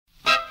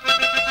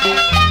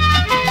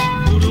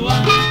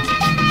Uruguay,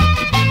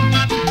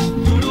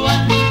 Uruguay.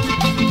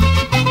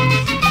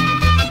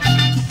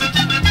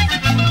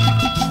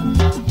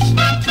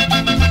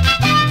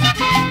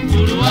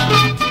 Uruguay,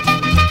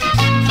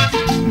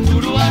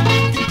 Uruguay.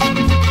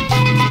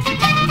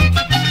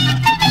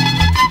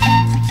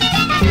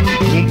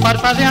 Un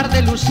parpadear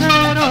de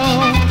lucero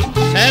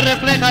se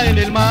refleja en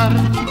el mar.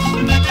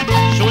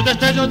 Sus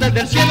destellos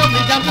desde el cielo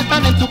brillando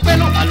están en tu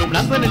pelo,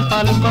 alumbrando en el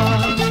palmar.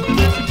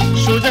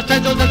 Sus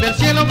destellos desde el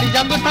cielo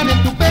brillando están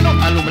en tu pelo,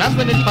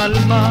 alumbrando en el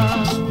palmar.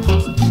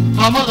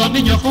 Como dos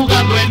niños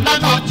jugando en la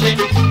noche,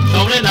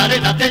 sobre la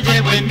arena te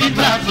llevo en mis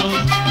brazos.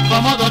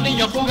 Como dos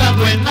niños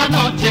jugando en la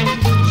noche,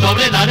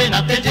 sobre la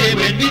arena te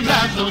llevo en mis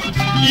brazos.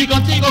 Y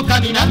contigo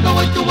caminando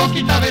voy tu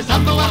boquita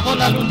besando bajo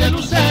la luz de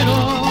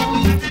lucero.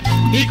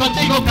 Y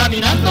contigo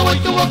caminando voy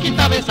tu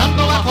boquita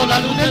besando bajo la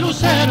luz de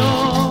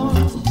lucero.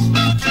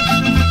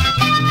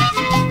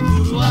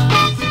 Uruguay,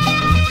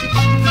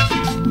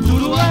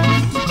 Uruguay.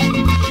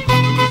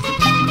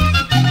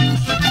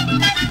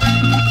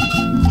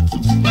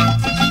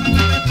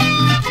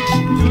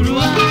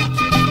 Uruguay,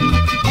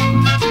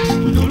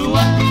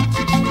 Uruguay.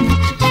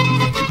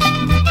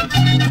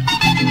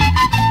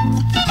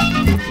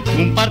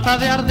 Un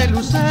parpadear de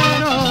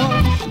lucero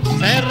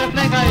se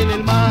refleja en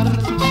el mar.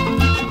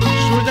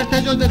 Sus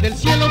destellos desde el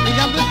cielo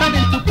brillando están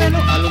en tu pelo,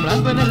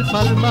 alumbrando en el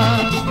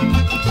palmar.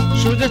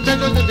 Sus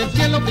destellos desde el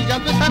cielo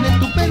brillando están en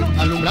tu pelo,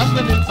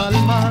 alumbrando en el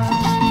palmar.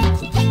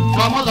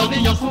 Como dos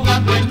niños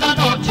jugando en la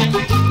noche,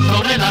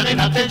 sobre la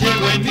arena te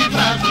llevo en mis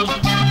brazos.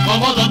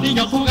 Como dos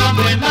niños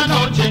jugando en la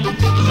noche,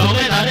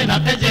 sobre la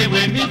arena te llevo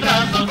en mis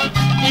brazos.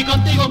 Y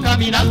contigo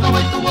caminando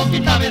voy tu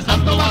boquita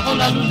besando bajo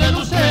la luz de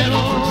lucero.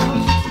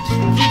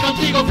 Y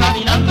contigo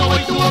caminando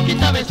voy tu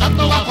boquita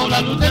besando bajo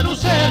la luz de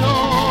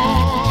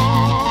lucero.